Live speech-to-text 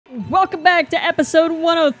Welcome back to episode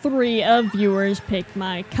 103 of Viewers Pick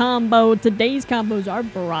My Combo. Today's combos are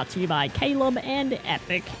brought to you by Caleb and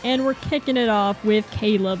Epic, and we're kicking it off with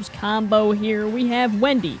Caleb's combo here. We have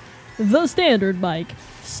Wendy, the standard bike,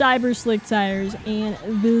 Cyber Slick Tires, and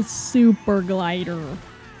the Super Glider.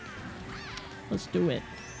 Let's do it.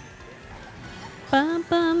 Bum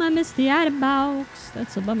bum, I missed the item box.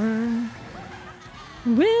 That's a bummer.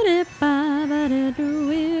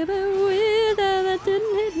 That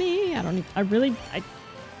didn't hit me. I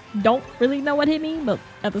don't really know what hit me, but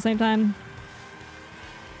at the same time,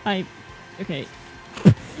 okay.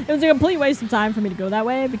 It was a complete waste of time for me to go that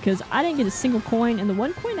way because I didn't get a single coin, and the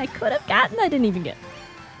one coin I could have gotten, I didn't even get.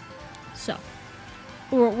 So,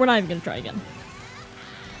 we're not even gonna try again.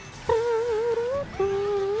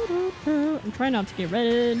 I'm trying not to get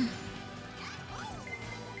red.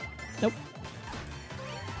 Nope.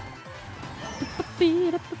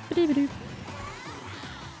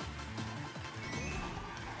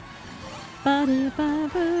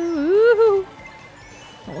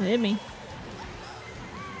 Don't hit me.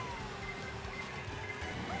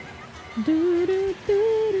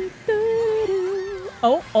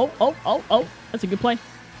 Oh. That's a good play. A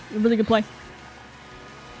really good play.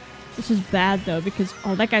 This is bad though because,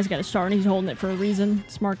 oh, that guy's got a star and he's holding it for a reason.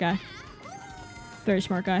 Smart guy. Very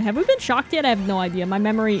smart guy. Have we been shocked yet? I have no idea. My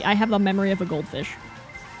memory, I have the memory of a goldfish.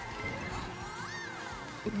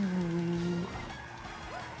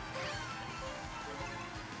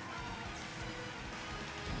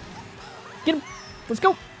 Get him. Let's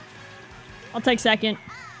go. I'll take second.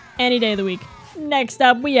 Any day of the week. Next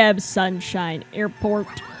up, we have Sunshine Airport.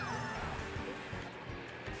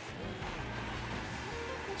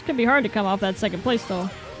 It's gonna be hard to come off that second place though.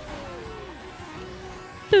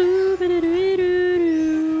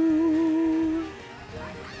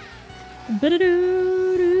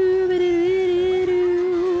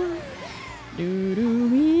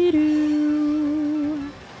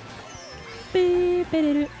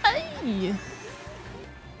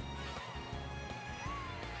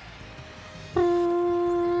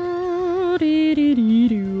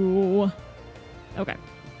 Okay,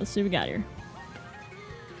 let's see what we got here.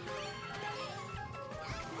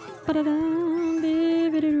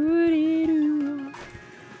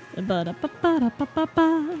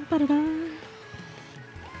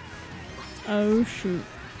 Oh shoot.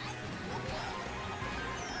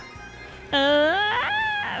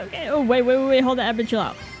 Okay. Oh wait, hold that. I bet chill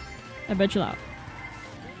out.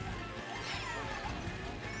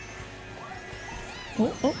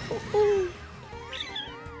 Oh.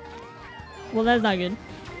 Well, that's not good.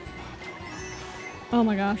 Oh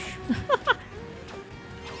my gosh.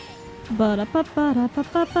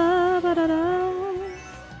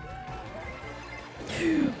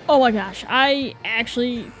 Oh my gosh, I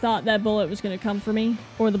actually thought that bullet was gonna come for me,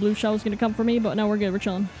 or the blue shell was gonna come for me, but no, we're good, we're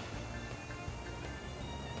chilling.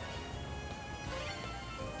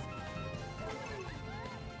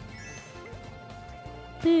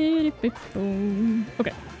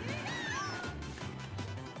 Okay.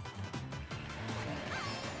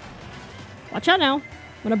 Watch out now. I'm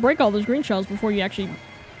gonna break all those green shells before you actually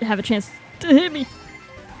have a chance to hit me.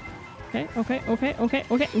 Okay.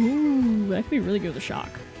 Ooh, that could be really good with a shock.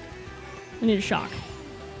 I need a shock.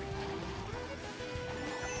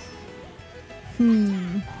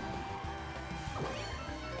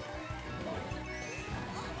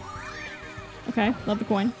 Okay, love the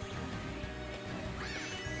coin.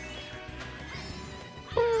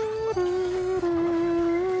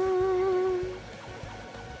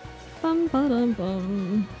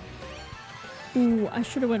 Bum. Ooh, I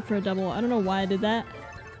should have went for a double. I don't know why I did that.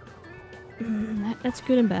 That's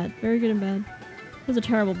good and bad. Very good and bad. That was a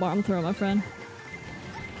terrible bomb throw, my friend.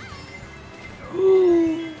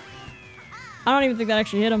 I don't even think that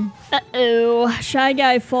actually hit him. Uh-oh. Shy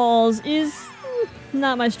Guy Falls is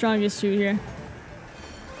not my strongest suit here.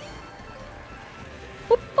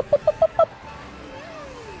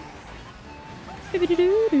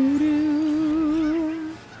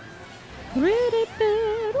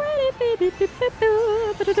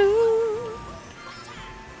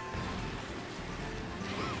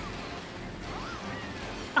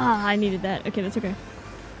 Ah, I needed that. Okay, that's okay.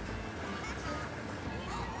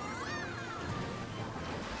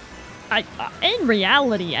 In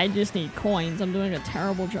reality, I just need coins. I'm doing a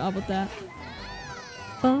terrible job with that.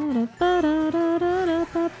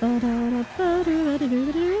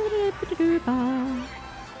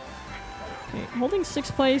 Okay, holding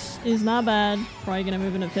 6th place is not bad. Probably gonna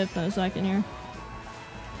move into 5th in a second here.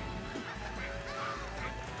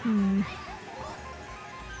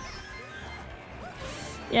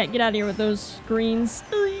 Yeah, get out of here with those greens.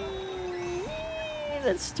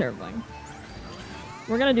 That's terrifying.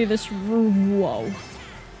 We're gonna do this. Whoa.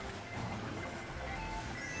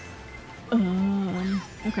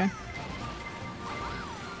 Okay.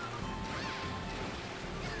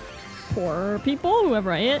 Poor people,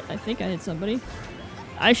 whoever I hit. I think I hit somebody.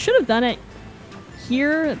 I should have done it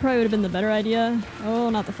here. It probably would have been the better idea. Oh,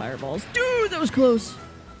 not the fireballs. Dude, that was close.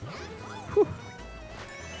 Whew.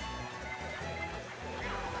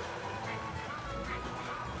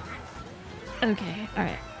 Okay,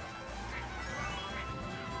 alright.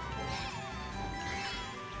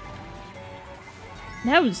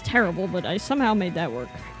 That was terrible, but I somehow made that work.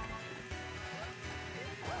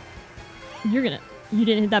 You didn't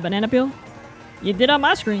hit that banana peel? You did on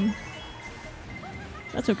my screen.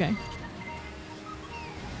 That's okay.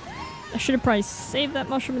 I should have probably saved that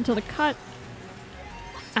mushroom until the cut.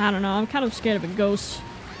 I don't know, I'm kind of scared of a ghost.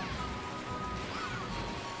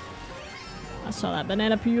 I saw that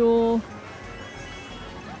banana peel.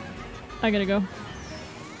 I gotta go.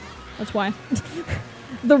 That's why.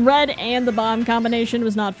 The red and the bomb combination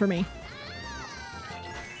was not for me.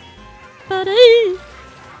 Buddy!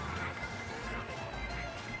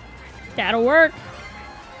 That'll work.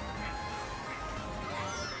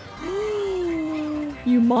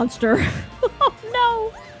 You monster. Oh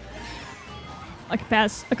no! I could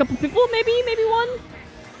pass a couple people, maybe one?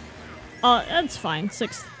 That's fine.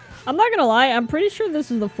 6th. I'm not gonna lie, I'm pretty sure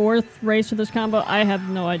this is the 4th race for this combo. I have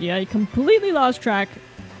no idea. I completely lost track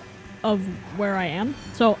of where I am.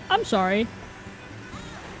 So, I'm sorry.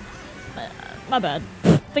 My bad.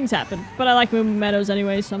 Things happen. But I like moving meadows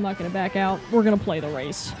anyway, so I'm not gonna back out. We're gonna play the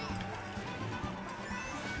race.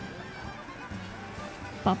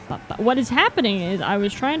 What is happening is I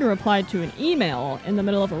was trying to reply to an email in the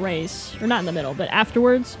middle of a race. Or not in the middle, but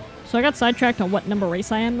afterwards. So I got sidetracked on what number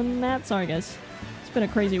race I am in that. Sorry, guys. It's been a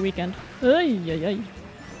crazy weekend. Ay, ay, ay.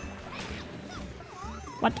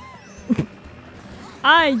 What?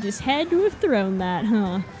 I just had to have thrown that,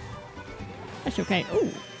 huh? That's okay.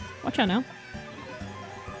 Ooh, watch out now.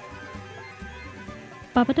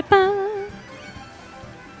 Ba-ba-da-ba.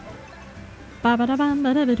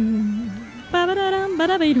 Ba-ba-da-bam-ba-da-ba-doo.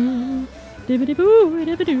 Ba-ba-da-dum-ba-da-ba-doo.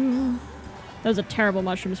 Dibba-dibba-doo-dibba-doo. That was a terrible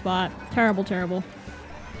mushroom spot. Terrible, terrible.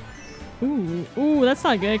 Ooh, that's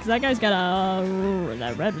not good, because that guy's got a...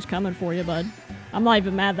 That red was coming for you, bud. I'm not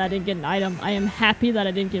even mad that I didn't get an item. I am happy that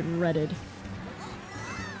I didn't get redded.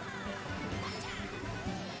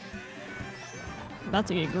 About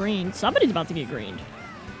to get green. Somebody's about to get greened.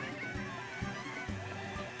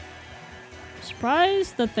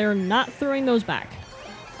 Surprised that they're not throwing those back.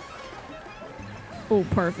 Oh,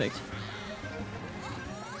 perfect.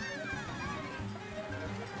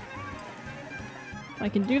 If I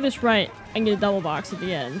can do this right, I can get a double box at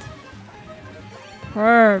the end.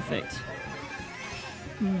 Perfect.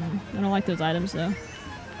 I don't like those items, though.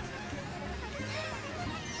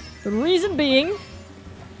 The reason being,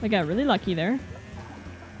 I got really lucky there.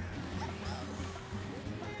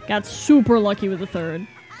 Got super lucky with the 3rd.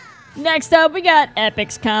 Next up, we got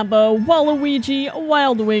Epic's combo, Waluigi,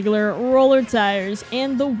 Wild Wiggler, Roller Tires,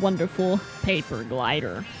 and the wonderful Paper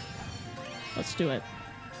Glider. Let's do it.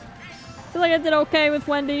 I feel like I did okay with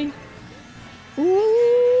Wendy.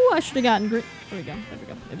 Ooh, I should have gotten green. There we go. There we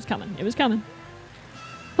go. It was coming. It was coming.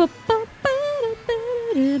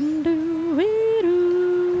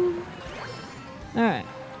 Alright.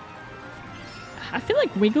 I feel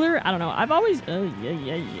like Wiggler, I don't know. I've always...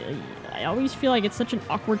 I always feel like it's such an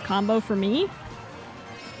awkward combo for me.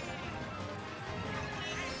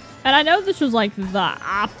 And I know this was like the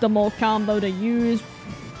optimal combo to use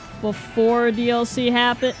before DLC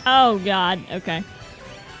happened. Oh god, okay.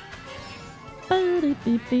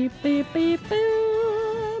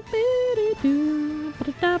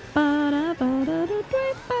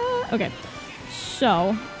 Okay,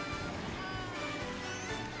 so...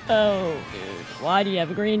 Oh, dude. Why do you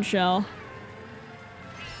have a green shell?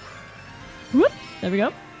 Whoop! There we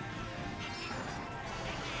go.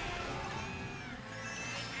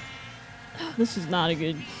 This is not a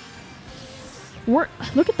good...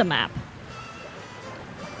 Look at the map.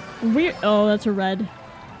 Oh, that's a red.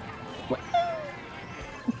 What?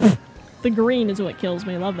 The green is what kills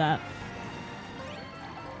me. Love that.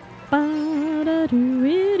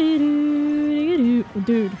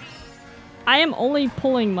 Dude. I am only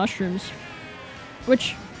pulling mushrooms.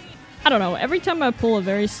 Which, I don't know. Every time I pull a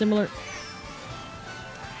very similar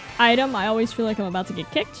item, I always feel like I'm about to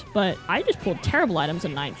get kicked. But I just pulled terrible items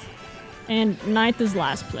in 9th. And 9th is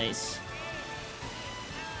last place.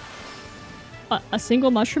 A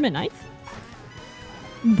single mushroom at 9th?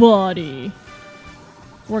 Buddy.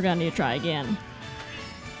 We're gonna need to try again.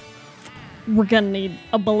 We're gonna need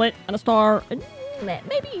a bullet and a star.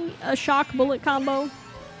 Maybe a shock bullet combo.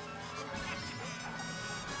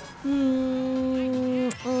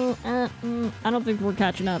 I don't think we're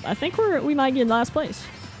catching up. I think we might get last place.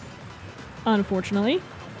 Unfortunately.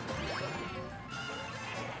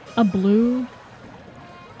 A blue.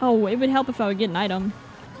 Oh, it would help if I would get an item.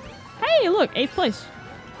 Hey, look, 8th place.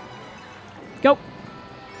 Go.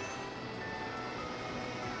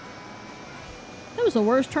 That was the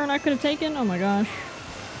worst turn I could have taken. Oh my gosh.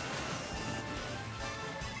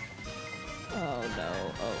 Oh no.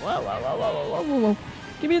 Oh, whoa.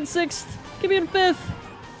 Give me in 6th. Give me in 5th.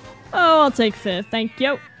 Oh, I'll take 5th. Thank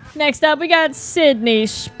you. Next up, we got Sydney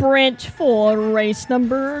Sprint for race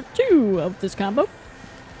number 2 of this combo.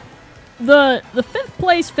 The 5th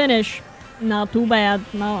place finish, not too bad.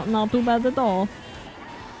 Not too bad at all.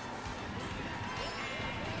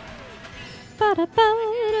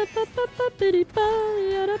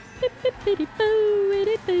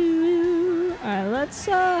 Alright, let's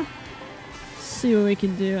see what we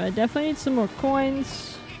can do. I definitely need some more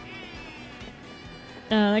coins.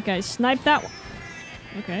 That guy sniped that one.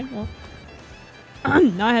 Okay, well.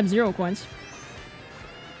 Now I have 0 coins.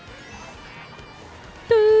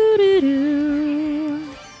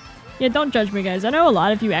 Yeah, don't judge me, guys. I know a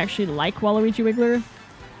lot of you actually like Waluigi Wiggler.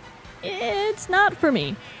 It's not for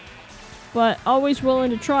me. But always willing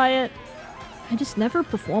to try it. I just never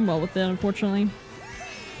perform well with it, unfortunately.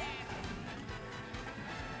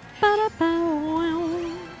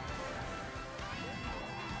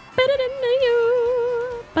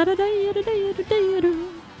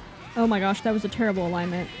 Oh my gosh, that was a terrible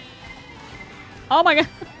alignment. Oh my god.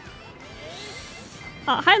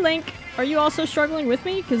 Hi Link, are you also struggling with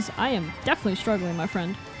me? Because I am definitely struggling, my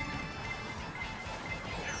friend.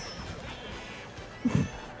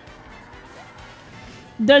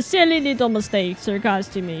 The silly little mistakes are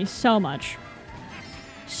costing me so much.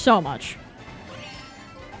 So much.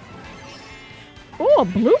 Oh, a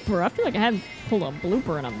blooper. I feel like I haven't pulled a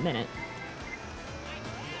blooper in a minute.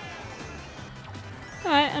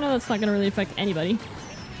 Alright, I know that's not going to really affect anybody.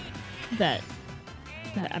 That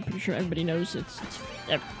I'm pretty sure everybody knows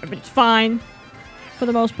everybody's fine. For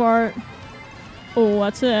the most part. Oh,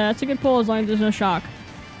 that's a good pull as long as there's no shock.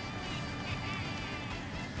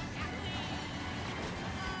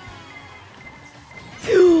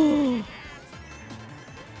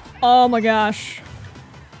 Oh my gosh.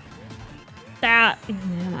 That,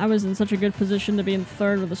 man, I was in such a good position to be in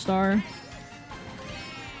 3rd with a star.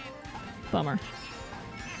 Bummer.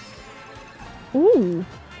 Ooh.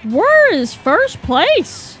 Where is 1st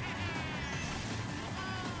place?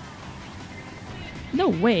 No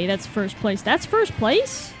way, that's 1st place. That's 1st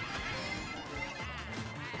place?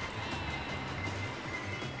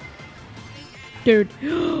 Dude.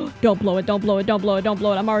 Don't blow it, don't blow it, don't blow it, don't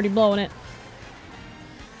blow it. I'm already blowing it.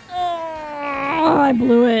 Oh, I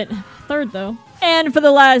blew it. 3rd, though. And for the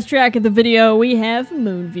last track of the video, we have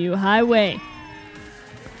Moonview Highway.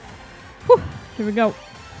 Whew. Here we go.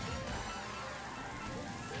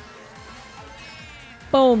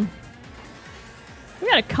 Boom. We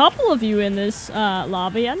got a couple of you in this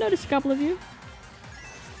lobby. I noticed a couple of you.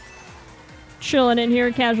 Chilling in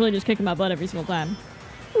here, casually just kicking my butt every single time.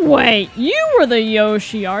 Wait, you were the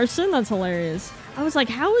Yoshi Arson? That's hilarious. I was like,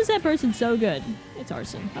 how is that person so good? It's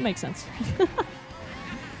Arson. That makes sense.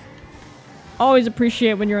 Always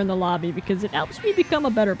appreciate when you're in the lobby because it helps me become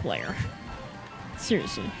a better player.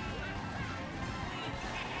 Seriously.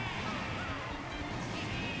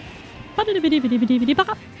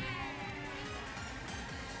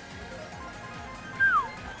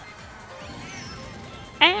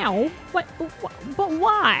 Ow! What? But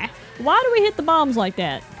why? Why do we hit the bombs like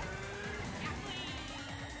that?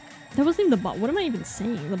 That wasn't even the bomb. What am I even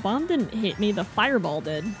saying? The bomb didn't hit me. The fireball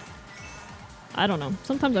did. I don't know.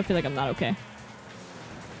 Sometimes I feel like I'm not okay.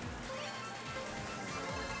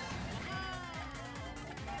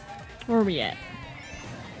 Where are we at?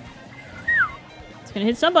 It's gonna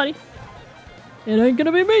hit somebody. It ain't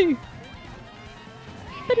gonna be me.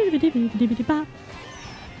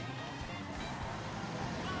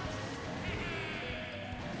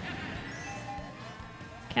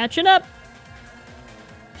 Catching up.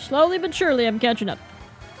 Slowly but surely, I'm catching up.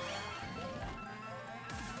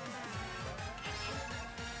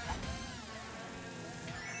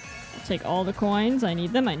 I'll take all the coins. I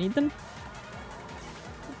need them. I need them.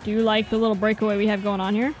 Do you like the little breakaway we have going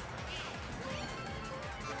on here?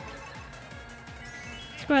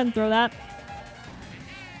 Let's go ahead and throw that.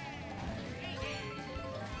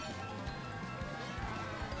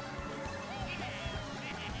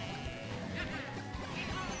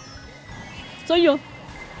 So you.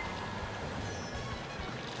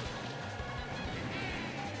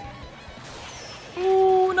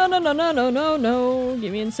 No.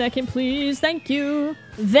 Give me a second, please. Thank you.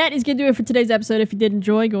 That is going to do it for today's episode. If you did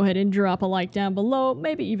enjoy, go ahead and drop a like down below.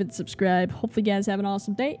 Maybe even subscribe. Hopefully you guys have an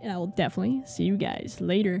awesome day, and I will definitely see you guys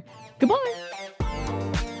later.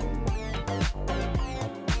 Goodbye.